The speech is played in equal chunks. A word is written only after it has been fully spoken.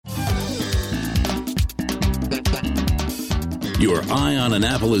Your Eye on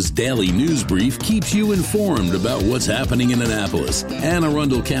Annapolis daily news brief keeps you informed about what's happening in Annapolis, Anne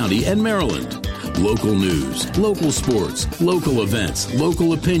Arundel County, and Maryland. Local news, local sports, local events,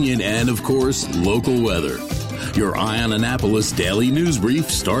 local opinion, and, of course, local weather. Your Eye on Annapolis daily news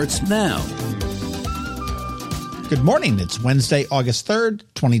brief starts now. Good morning. It's Wednesday, August 3rd,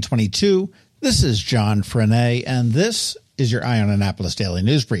 2022. This is John Frenaye, and this is your Eye on Annapolis daily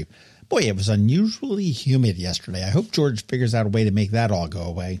news brief. Boy, it was unusually humid yesterday. I hope George figures out a way to make that all go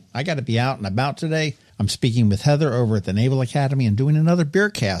away. I got to be out and about today. I'm speaking with Heather over at the Naval Academy and doing another beer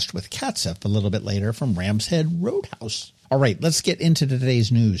cast with Katzef a little bit later from Rams Head Roadhouse. All right, let's get into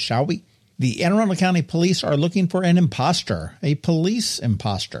today's news, shall we? The Anne Arundel County Police are looking for an imposter, a police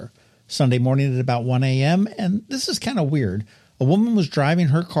imposter. Sunday morning at about 1 a.m., and this is kind of weird. A woman was driving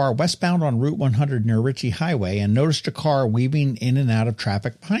her car westbound on Route 100 near Ritchie Highway and noticed a car weaving in and out of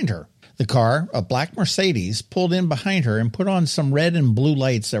traffic behind her. The car, a black Mercedes, pulled in behind her and put on some red and blue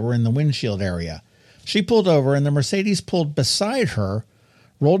lights that were in the windshield area. She pulled over, and the Mercedes pulled beside her,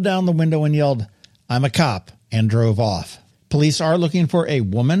 rolled down the window and yelled, "I'm a cop," and drove off. Police are looking for a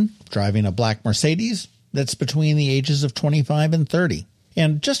woman driving a black Mercedes that's between the ages of 25 and 30.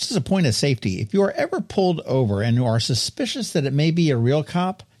 And just as a point of safety, if you are ever pulled over and you are suspicious that it may be a real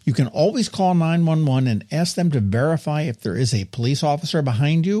cop, you can always call 911 and ask them to verify if there is a police officer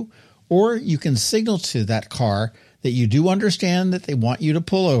behind you, or you can signal to that car that you do understand that they want you to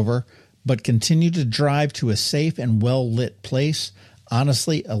pull over, but continue to drive to a safe and well-lit place.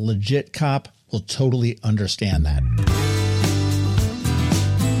 Honestly, a legit cop will totally understand that.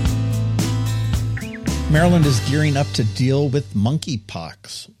 Maryland is gearing up to deal with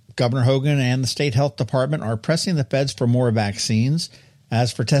monkeypox. Governor Hogan and the state health department are pressing the feds for more vaccines.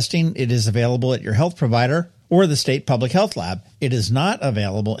 As for testing, it is available at your health provider or the state public health lab. It is not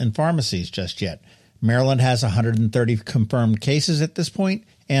available in pharmacies just yet. Maryland has 130 confirmed cases at this point,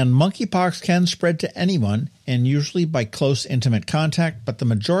 and monkeypox can spread to anyone and usually by close intimate contact, but the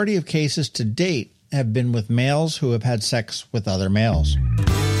majority of cases to date have been with males who have had sex with other males.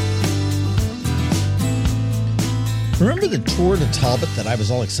 Remember the tour to Talbot that I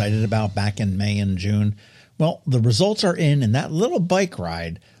was all excited about back in May and June? Well, the results are in, and that little bike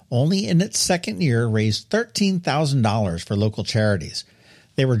ride, only in its second year, raised $13,000 for local charities.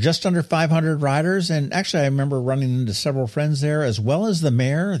 They were just under 500 riders, and actually I remember running into several friends there, as well as the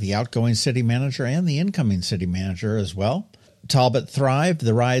mayor, the outgoing city manager, and the incoming city manager as well. Talbot Thrive,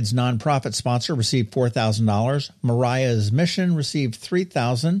 the ride's nonprofit sponsor, received $4,000. Mariah's Mission received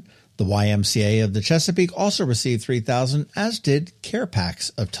 $3,000. The YMCA of the Chesapeake also received $3,000, as did Care Packs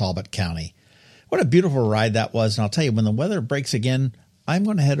of Talbot County. What a beautiful ride that was, and I'll tell you, when the weather breaks again, I'm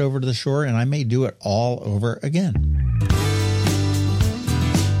going to head over to the shore, and I may do it all over again.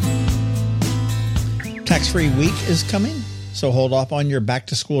 Tax-free week is coming, so hold off on your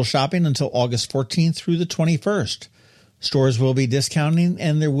back-to-school shopping until August 14th through the 21st. Stores will be discounting,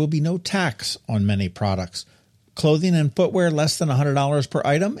 and there will be no tax on many products. Clothing and footwear less than $100 per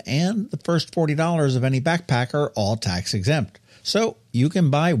item, and the first $40 of any backpack are all tax-exempt. So you can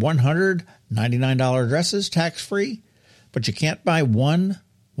buy $199 dresses tax-free, but you can't buy one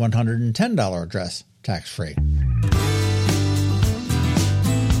 $110 dress tax-free.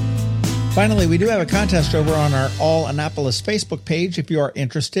 Finally, we do have a contest over on our All Annapolis Facebook page if you are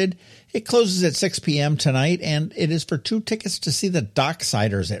interested. It closes at 6 p.m. tonight, and it is for 2 tickets to see the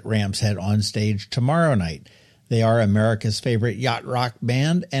Docksiders at Rams Head on stage tomorrow night. They are America's favorite yacht rock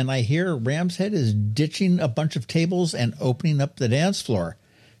band, and I hear Rams Head is ditching a bunch of tables and opening up the dance floor.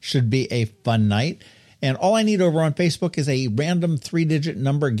 Should be a fun night. And all I need over on Facebook is a random 3-digit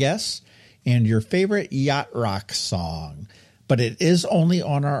number guess and your favorite yacht rock song. But it is only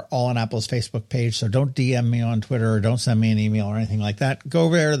on our All Annapolis Facebook page, so don't DM me on Twitter or don't send me an email or anything like that. Go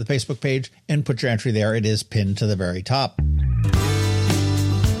over there to the Facebook page and put your entry there. It is pinned to the very top.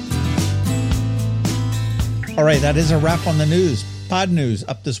 All right, that is a wrap on the news. Pod News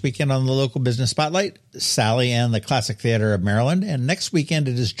up this weekend on the local business spotlight, Sally and the Classic Theater of Maryland, and next weekend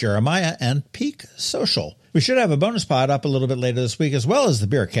it is Jeremiah and Peak Social. We should have a bonus pod up a little bit later this week as well as the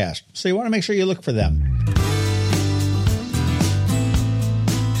beer cast, so you want to make sure you look for them.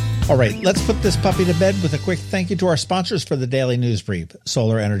 All right, let's put this puppy to bed with a quick thank you to our sponsors for the Daily News Brief,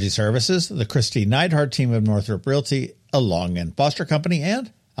 Solar Energy Services, the Christy Neidhart team of Northrop Realty, a Long and Foster Company,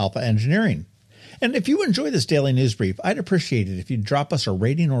 and Alpha Engineering. And if you enjoy this daily news brief, I'd appreciate it if you'd drop us a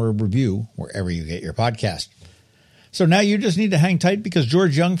rating or a review wherever you get your podcast. So now you just need to hang tight because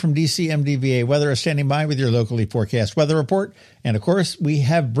George Young from DC MDVA Weather is standing by with your locally forecast weather report. And of course, we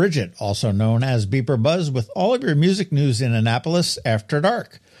have Bridget, also known as Beeper Buzz, with all of your music news in Annapolis after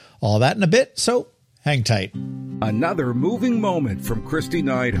dark. All that in a bit, so Hang tight. Another moving moment from Christy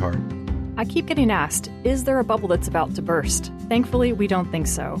Neidhart. I keep getting asked, is there a bubble that's about to burst? Thankfully, we don't think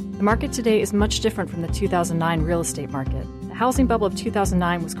so. The market today is much different from the 2009 real estate market. The housing bubble of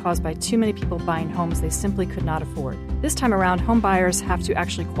 2009 was caused by too many people buying homes they simply could not afford. This time around, home buyers have to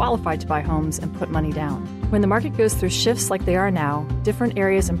actually qualify to buy homes and put money down. When the market goes through shifts like they are now, different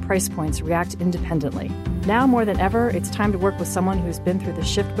areas and price points react independently. Now more than ever, it's time to work with someone who's been through the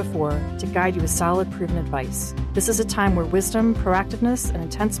shift before to guide you with solid, proven advice. This is a time where wisdom, proactiveness, and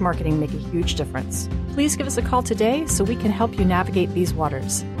intense marketing make a huge difference. Please give us a call today so we can help you navigate these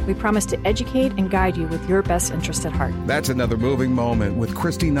waters. We promise to educate and guide you with your best interest at heart. That's another moving moment with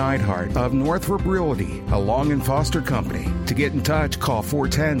Christy Neidhart of Northrop Realty, a Long and Foster company. To get in touch, call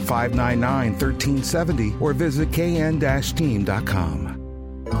 410-599-1370 or visit kn-team.com.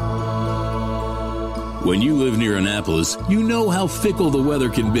 When you live near Annapolis, you know how fickle the weather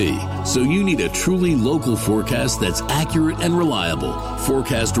can be, so you need a truly local forecast that's accurate and reliable.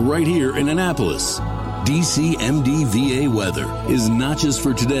 Forecast right here in Annapolis. DCMDVA weather is not just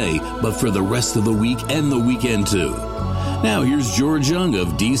for today, but for the rest of the week and the weekend too. Now here's George Young of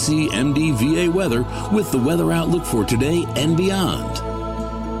DCMDVA weather with the weather outlook for today and beyond.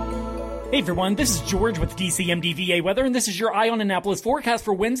 Hey everyone, this is George with DCMDVA Weather, and this is your Eye on Annapolis forecast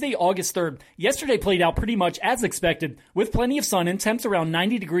for Wednesday, August 3rd. Yesterday played out pretty much as expected, with plenty of sun and temps around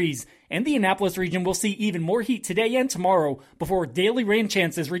 90 degrees, and the Annapolis region will see even more heat today and tomorrow before daily rain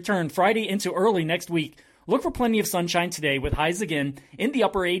chances return Friday into early next week. Look for plenty of sunshine today with highs again in the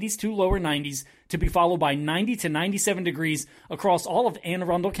upper 80s to lower 90s to be followed by 90 to 97 degrees across all of Anne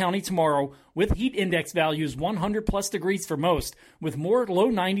Arundel County tomorrow with heat index values 100 plus degrees for most with more low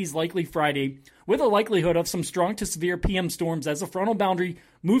 90s likely Friday with a likelihood of some strong to severe PM storms as a frontal boundary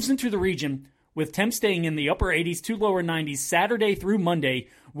moves into the region with temps staying in the upper 80s to lower 90s Saturday through Monday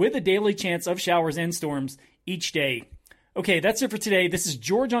with a daily chance of showers and storms each day. Okay, that's it for today. This is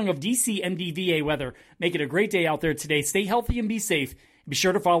George Young of DCMDVA Weather. Make it a great day out there today. Stay healthy and be safe. Be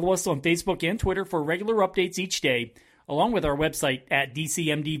sure to follow us on Facebook and Twitter for regular updates each day, along with our website at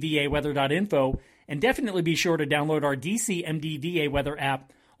dcmdvaweather.info. And definitely be sure to download our DCMDVA Weather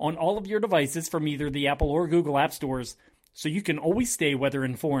app on all of your devices from either the Apple or Google app stores, so you can always stay weather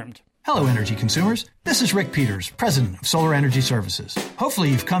informed. Hello, energy consumers. This is Rick Peters, president of Solar Energy Services.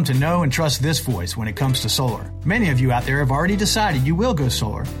 Hopefully you've come to know and trust this voice when it comes to solar. Many of you out there have already decided you will go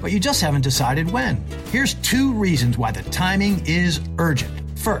solar, but you just haven't decided when. Here's 2 reasons why the timing is urgent.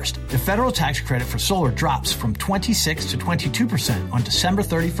 First, the federal tax credit for solar drops from 26 to 22% on December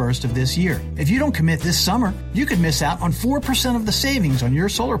 31st of this year. If you don't commit this summer, you could miss out on 4% of the savings on your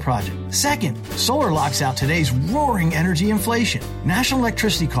solar project. Second, solar locks out today's roaring energy inflation. National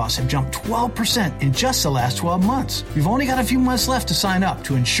electricity costs have jumped 12% in just the last 12 months. You've only got a few months left to sign up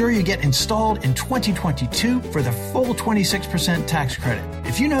to ensure you get installed in 2022 for the full 26% tax credit.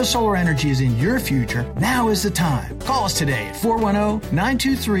 If you know solar energy is in your future, now is the time. Call us today at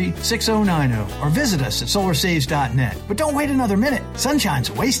 410-923-6090 or visit us at solarsaves.net. But don't wait another minute. Sunshine's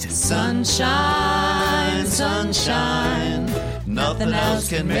wasted. Sunshine, sunshine, nothing else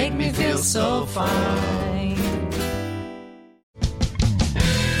can make me feel so fine.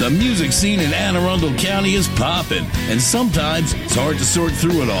 The music scene in Anne Arundel County is popping, and sometimes it's hard to sort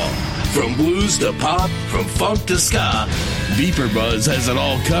through it all. From blues to pop, from funk to ska, Beeper Buzz has it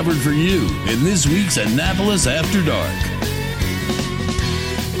all covered for you in this week's Annapolis After Dark.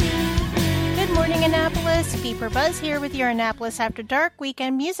 Good morning, Annapolis. Beeper Buzz here with your Annapolis After Dark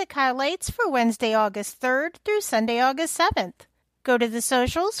weekend music highlights for Wednesday, August 3rd through Sunday, August 7th. Go to the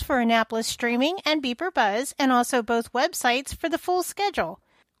socials for Annapolis Streaming and Beeper Buzz, and also both websites for the full schedule.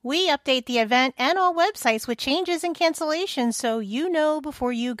 We update the event and all websites with changes and cancellations so you know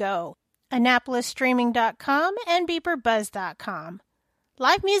before you go. AnnapolisStreaming.com and BeeperBuzz.com.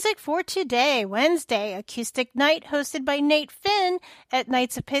 Live music for today, Wednesday, Acoustic Night hosted by Nate Finn at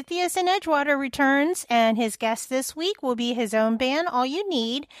Knights of Pythias in Edgewater returns, and his guest this week will be his own band, All You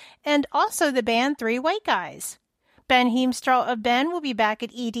Need, and also the band Three White Guys. Ben Heemstraw of Ben will be back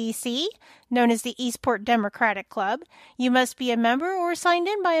at EDC, known as the Eastport Democratic Club. You must be a member or signed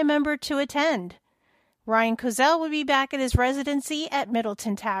in by a member to attend. Ryan Cozell will be back at his residency at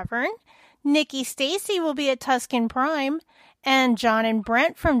Middleton Tavern. Nikki Stacy will be at Tuscan Prime, and John and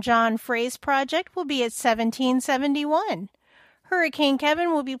Brent from John Frey's Project will be at 1771. Hurricane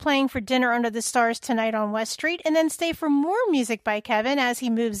Kevin will be playing for Dinner Under the Stars tonight on West Street, and then stay for more music by Kevin as he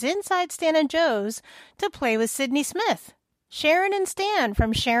moves inside Stan and Joe's to play with Sidney Smith. Sharon and Stan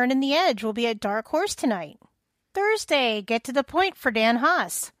from Sharon and the Edge will be at Dark Horse tonight. Thursday, Get to the Point for Dan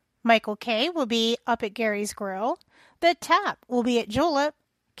Haas. Michael Kay will be up at Gary's Grill. The Tap will be at Julep.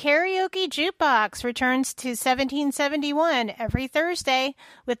 Karaoke Jukebox returns to 1771 every Thursday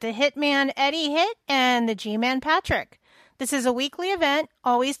with the Hitman Eddie Hit and the G-Man Patrick. This is a weekly event,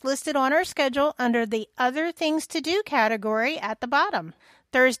 always listed on our schedule under the Other Things to Do category at the bottom.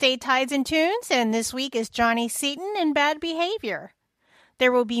 Thursday Tides and Tunes, and this week is Johnny Seaton and Bad Behavior.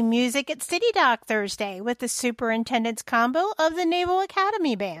 There will be music at City Dock Thursday with the Superintendent's Combo of the Naval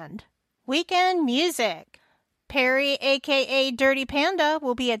Academy Band. Weekend music. Perry, a.k.a. Dirty Panda,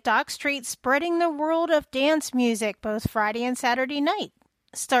 will be at Dock Street spreading the world of dance music both Friday and Saturday night.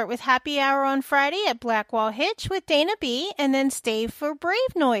 Start with Happy Hour on Friday at Blackwall Hitch with Dana B, and then stay for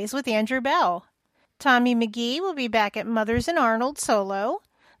Brave Noise with Andrew Bell. Tommy McGee will be back at Mothers and Arnold solo.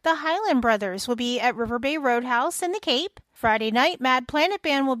 The Highland Brothers will be at River Bay Roadhouse in the Cape. Friday night, Mad Planet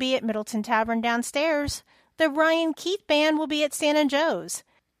Band will be at Middleton Tavern downstairs. The Ryan Keith Band will be at Stan and Joe's.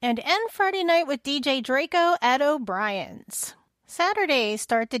 And end Friday night with DJ Draco at O'Brien's. Saturday,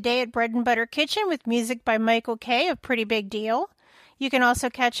 start the day at Bread and Butter Kitchen with music by Michael Kay of Pretty Big Deal. You can also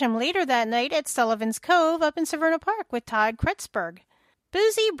catch him later that night at Sullivan's Cove up in Severna Park with Todd Kretzberg.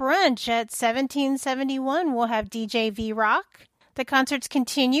 Boozy Brunch at 1771 will have DJ V-Rock. The concerts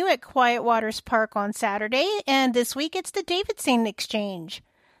continue at Quiet Waters Park on Saturday, and this week it's the Davidson Exchange.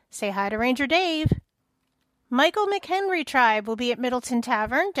 Say hi to Ranger Dave. Michael McHenry Tribe will be at Middleton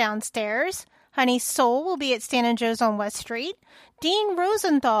Tavern downstairs. Honey Soul will be at Stan and Joe's on West Street. Dean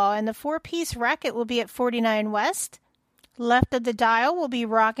Rosenthal and the Four-Piece Racket will be at 49 West. Left of the Dial will be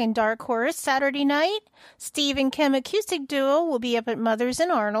Rockin' Dark Horse Saturday night. Steve and Kim Acoustic Duo will be up at Mothers and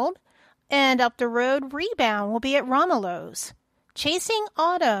Arnold. And up the road, Rebound will be at Romulo's. Chasing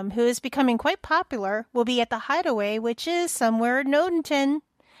Autumn, who is becoming quite popular, will be at the Hideaway, which is somewhere in Odenton.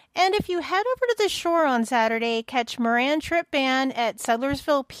 And if you head over to the shore on Saturday, catch Moran Trip Band at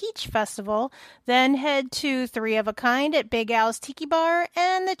Settlersville Peach Festival, then head to Three of a Kind at Big Al's Tiki Bar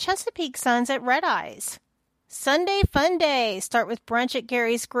and the Chesapeake Suns at Red Eyes. Sunday Fun Day. Start with brunch at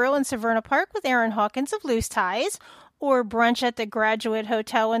Gary's Grill in Severna Park with Aaron Hawkins of Loose Ties, or brunch at the Graduate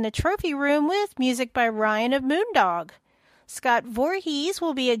Hotel in the Trophy Room with music by Ryan of Moondog. Scott Voorhees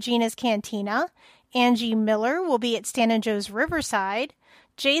will be at Gina's Cantina. Angie Miller will be at Stan and Joe's Riverside.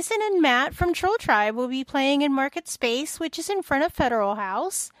 Jason and Matt from Troll Tribe will be playing in Market Space, which is in front of Federal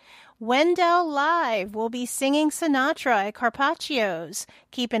House. Wendell Live will be singing Sinatra at Carpaccio's.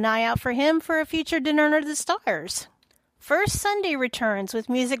 Keep an eye out for him for a future Dinner Under the Stars. First Sunday returns with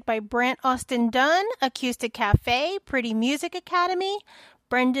music by Brant Austin Dunn, Acoustic Cafe, Pretty Music Academy,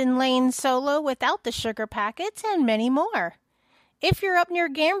 Brendan Lane Solo Without the Sugar Packets, and many more. If you're up near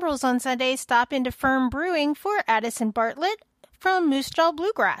Gambrels on Sunday, stop into Firm Brewing for Addison Bartlett from Moose Jaw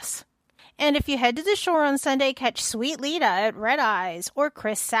Bluegrass. And if you head to the shore on Sunday, catch Sweet Lita at Red Eyes or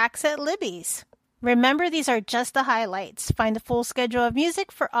Chris Sachs at Libby's. Remember, these are just the highlights. Find the full schedule of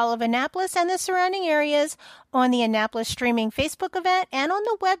music for all of Annapolis and the surrounding areas on the Annapolis Streaming Facebook event and on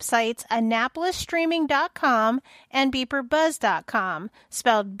the websites AnnapolisStreaming.com and BeeperBuzz.com,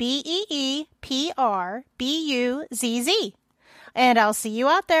 spelled BeeperBuzz. And I'll see you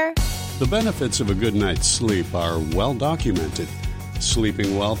out there. The benefits of a good night's sleep are well documented.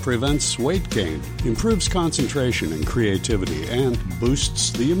 Sleeping well prevents weight gain, improves concentration and creativity, and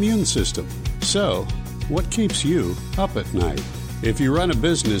boosts the immune system. So, what keeps you up at night? If you run a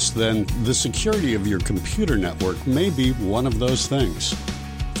business, then the security of your computer network may be one of those things.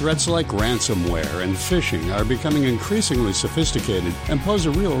 Threats like ransomware and phishing are becoming increasingly sophisticated and pose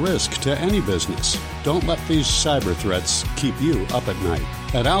a real risk to any business. Don't let these cyber threats keep you up at night.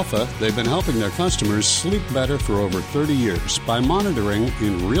 At Alpha, they've been helping their customers sleep better for over 30 years by monitoring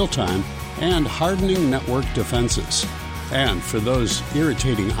in real time and hardening network defenses. And for those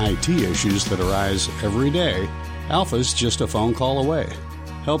irritating IT issues that arise every day, Alpha's just a phone call away,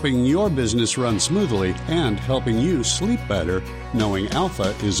 helping your business run smoothly and helping you sleep better knowing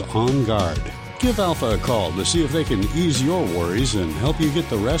Alpha is on guard. Give Alpha a call to see if they can ease your worries and help you get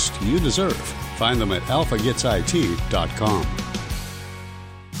the rest you deserve. Find them at alphagetsit.com.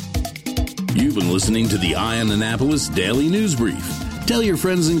 You've been listening to the Eye on Annapolis Daily News Brief. Tell your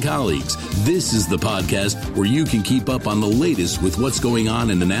friends and colleagues, this is the podcast where you can keep up on the latest with what's going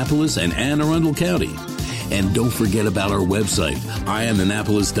on in Annapolis and Anne Arundel County. And don't forget about our website,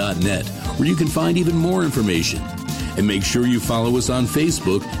 eyeonannapolis.net, where you can find even more information. And make sure you follow us on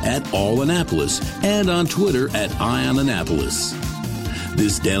Facebook at All Annapolis and on Twitter at Eye on Annapolis.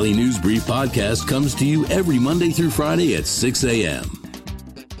 This Daily News Brief podcast comes to you every Monday through Friday at 6 a.m.